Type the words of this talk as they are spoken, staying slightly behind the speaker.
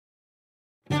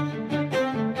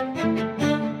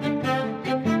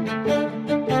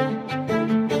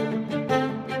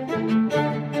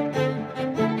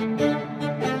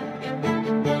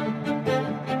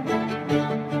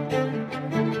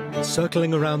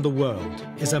Circling around the world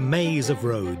is a maze of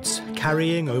roads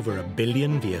carrying over 1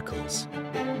 billion vehicles.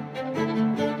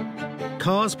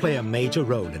 Cars play a major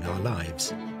role in our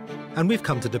lives, and we've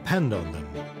come to depend on them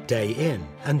day in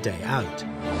and day out.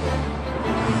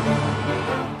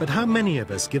 But how many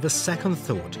of us give a second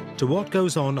thought to what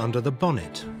goes on under the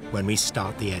bonnet when we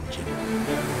start the engine?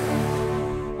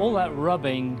 All that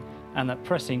rubbing and that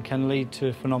pressing can lead to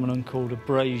a phenomenon called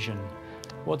abrasion.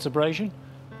 What's abrasion?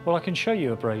 Well, I can show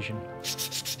you abrasion.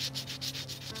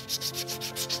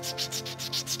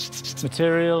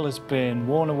 Material has been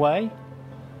worn away,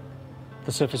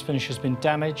 the surface finish has been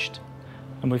damaged,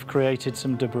 and we've created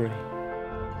some debris.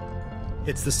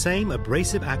 It's the same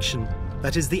abrasive action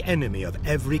that is the enemy of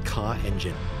every car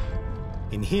engine.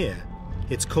 In here,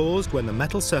 it's caused when the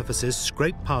metal surfaces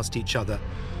scrape past each other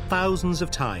thousands of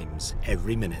times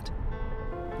every minute.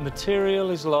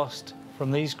 Material is lost from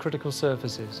these critical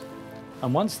surfaces.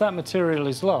 And once that material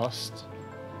is lost,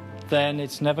 then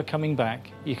it's never coming back.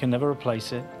 You can never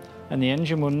replace it. And the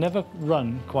engine will never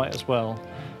run quite as well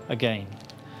again.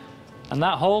 And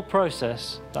that whole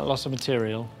process, that loss of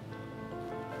material,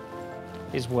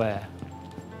 is wear.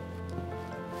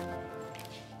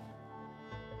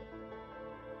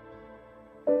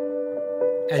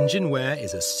 Engine wear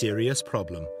is a serious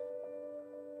problem.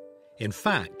 In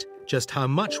fact, just how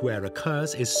much wear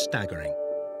occurs is staggering.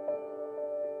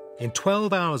 In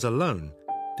 12 hours alone,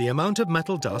 the amount of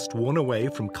metal dust worn away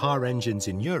from car engines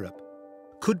in Europe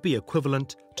could be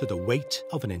equivalent to the weight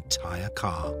of an entire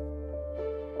car.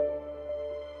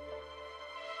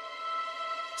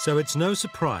 So it's no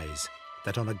surprise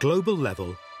that on a global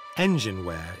level, engine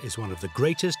wear is one of the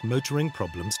greatest motoring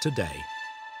problems today.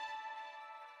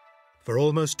 For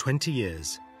almost 20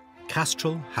 years,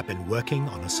 Castrol have been working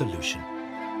on a solution.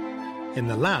 In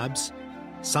the labs,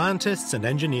 scientists and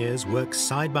engineers work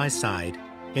side by side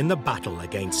in the battle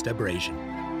against abrasion.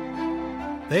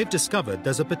 They've discovered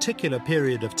there's a particular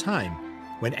period of time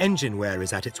when engine wear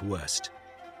is at its worst,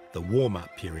 the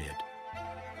warm-up period,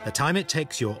 the time it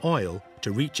takes your oil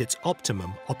to reach its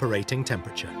optimum operating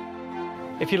temperature.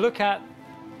 If you look at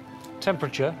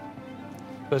temperature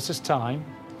versus time,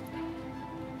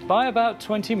 by about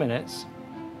 20 minutes,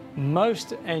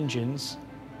 most engines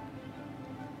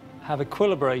have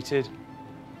equilibrated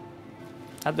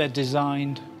at their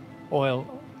designed oil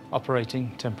operating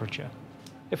temperature.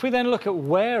 If we then look at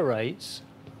wear rates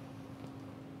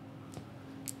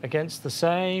against the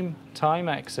same time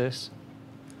axis,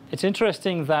 it's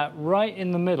interesting that right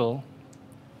in the middle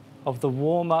of the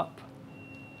warm-up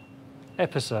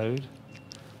episode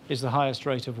is the highest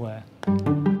rate of wear.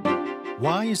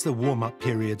 Why is the warm-up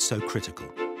period so critical?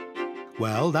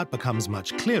 Well, that becomes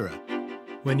much clearer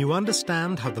when you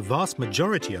understand how the vast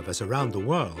majority of us around the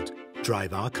world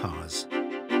drive our cars.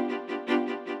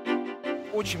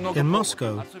 In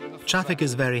Moscow, traffic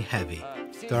is very heavy.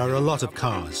 There are a lot of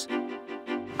cars.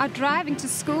 Our driving to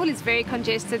school is very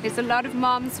congested. There's a lot of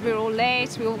moms, we're all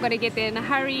late, we're all going to get there in a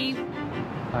hurry.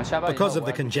 Because of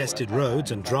the congested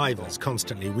roads and drivers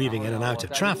constantly weaving in and out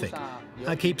of traffic,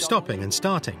 I keep stopping and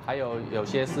starting.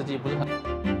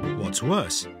 What's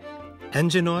worse,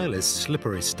 engine oil is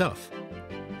slippery stuff.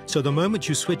 So the moment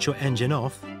you switch your engine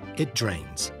off, it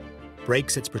drains,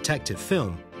 breaks its protective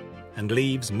film, and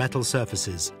leaves metal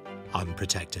surfaces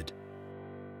unprotected.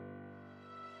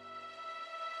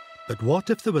 But what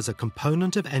if there was a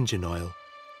component of engine oil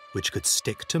which could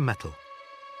stick to metal,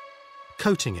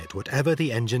 coating it whatever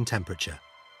the engine temperature?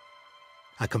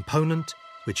 A component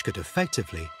which could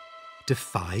effectively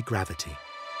defy gravity.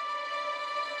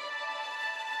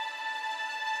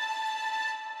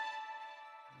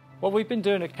 What we've been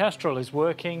doing at Castrol is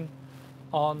working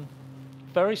on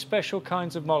very special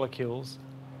kinds of molecules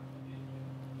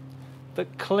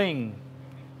that cling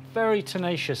very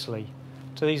tenaciously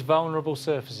to these vulnerable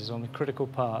surfaces on the critical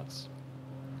parts.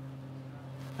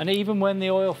 And even when the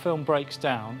oil film breaks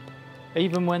down,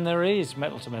 even when there is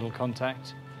metal-to-metal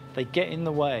contact, they get in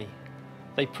the way.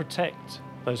 They protect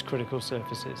those critical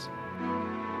surfaces.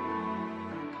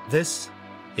 This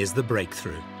is the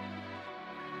breakthrough.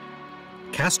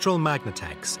 Castrol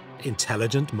Magnatec's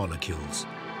intelligent molecules.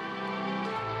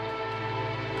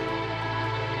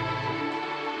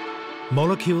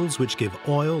 Molecules which give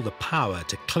oil the power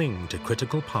to cling to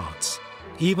critical parts,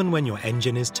 even when your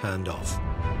engine is turned off.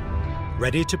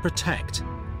 Ready to protect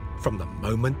from the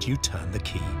moment you turn the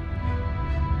key.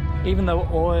 Even though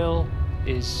oil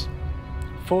is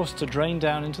forced to drain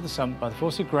down into the sump by the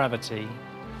force of gravity,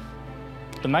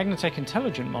 the Magnatec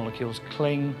intelligent molecules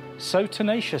cling so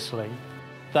tenaciously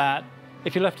that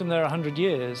if you left them there 100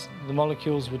 years, the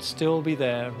molecules would still be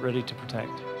there ready to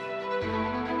protect.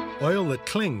 Oil that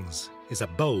clings is a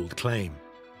bold claim,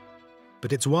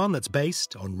 but it's one that's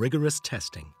based on rigorous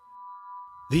testing.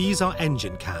 These are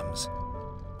engine cams.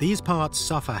 These parts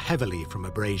suffer heavily from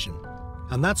abrasion,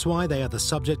 and that's why they are the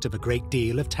subject of a great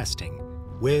deal of testing,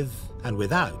 with and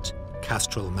without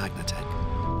Castrol Magnatec.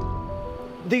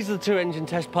 These are the two engine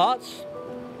test parts.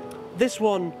 This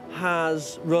one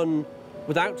has run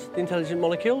without the intelligent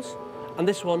molecules, and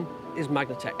this one is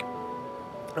Magnatec.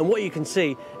 And what you can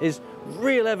see is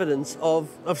real evidence of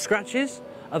scratches,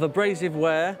 of abrasive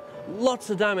wear, lots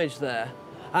of damage there.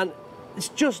 And it's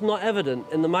just not evident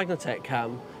in the Magnatec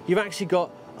cam. You've actually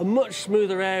got a much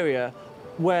smoother area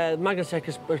where Magnatec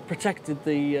has protected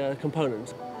the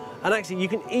component. And actually you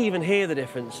can even hear the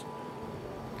difference.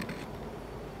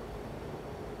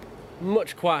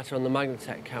 Much quieter on the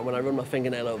Magnatec cam when I run my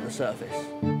fingernail over the surface.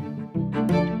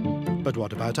 But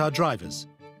what about our drivers?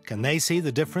 Can they see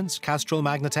the difference Castrol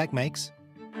Magnatec makes?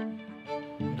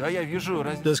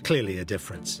 There's clearly a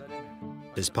difference.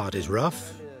 This part is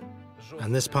rough,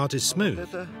 and this part is smooth.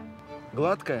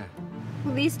 Well,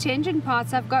 these two engine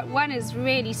parts I've got, one is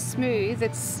really smooth.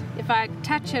 It's, if I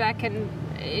touch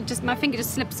it, my finger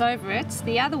just slips over it.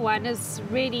 The other one is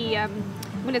really,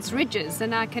 well, it's ridges,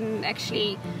 and I can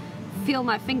actually feel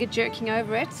my finger jerking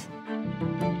over it.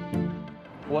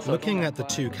 Looking at the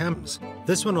two cams,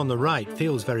 this one on the right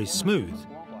feels very smooth,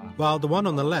 while the one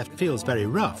on the left feels very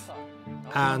rough.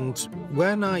 And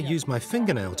when I use my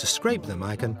fingernail to scrape them,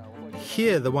 I can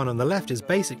hear the one on the left is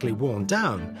basically worn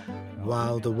down,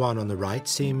 while the one on the right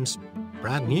seems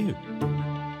brand new.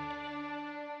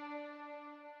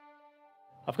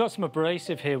 I've got some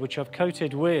abrasive here which I've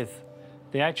coated with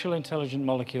the actual intelligent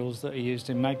molecules that are used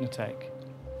in Magnatec.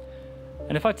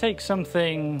 And if I take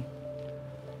something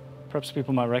perhaps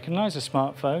people might recognize, a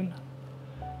smartphone,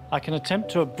 I can attempt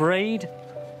to abrade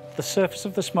the surface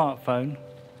of the smartphone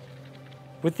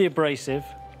with the abrasive,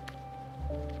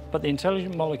 but the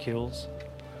intelligent molecules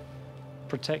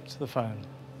protect the phone,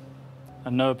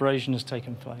 and no abrasion has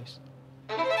taken place.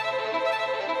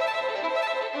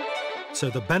 So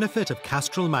the benefit of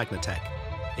Castrol Magnatec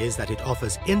is that it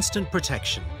offers instant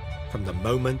protection from the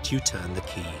moment you turn the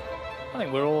key. I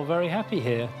think we're all very happy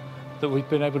here that we've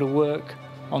been able to work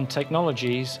on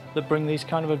technologies that bring these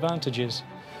kind of advantages.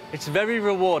 It's very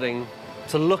rewarding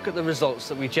to look at the results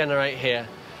that we generate here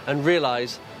and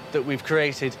realise that we've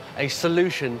created a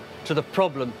solution to the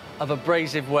problem of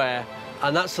abrasive wear,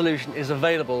 and that solution is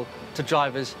available to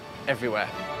drivers everywhere.